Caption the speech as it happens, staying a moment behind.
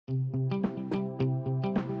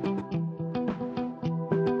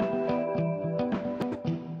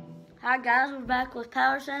Hi guys, we're back with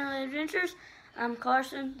Powers Family Adventures. I'm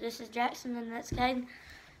Carson, this is Jackson, and that's Caden.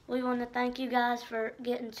 We want to thank you guys for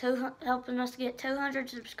helping us get 200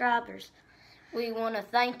 subscribers. We want to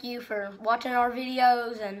thank you for watching our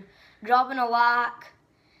videos and dropping a like.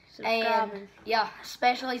 Subscribing. And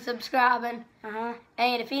especially subscribing.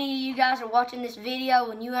 And if any of you guys are watching this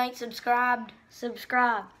video and you ain't subscribed,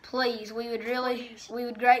 subscribe. Please, we would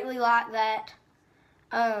greatly like that.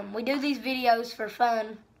 We do these videos for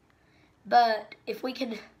fun, but if we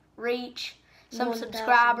could reach some 1,000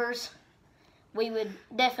 subscribers, it would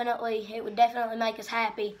definitely make us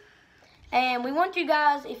happy. And we want you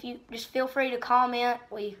guys, if you just feel free to comment,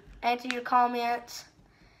 we answer your comments.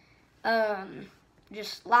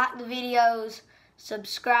 Just like the videos,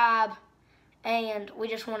 subscribe, and we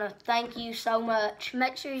just want to thank you so much.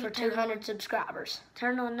 Make sure you for 200 subscribers.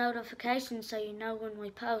 Turn on notifications so you know when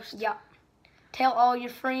we post. Yep. Tell all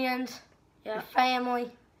your friends, your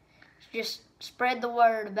family. Just spread the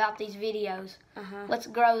word about these videos. Let's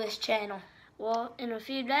grow this channel. Well, in a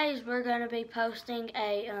few days, we're going to be posting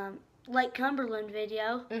a Lake Cumberland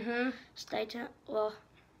video. Stay tuned. Well,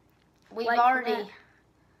 we've already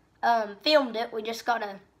filmed it. We just got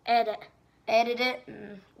to edit it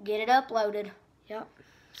and get it uploaded. Yep.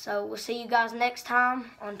 So we'll see you guys next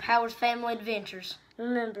time on Powers Family Adventures.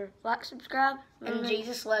 Remember, like, subscribe, and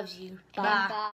Jesus loves you. Bye. Bye.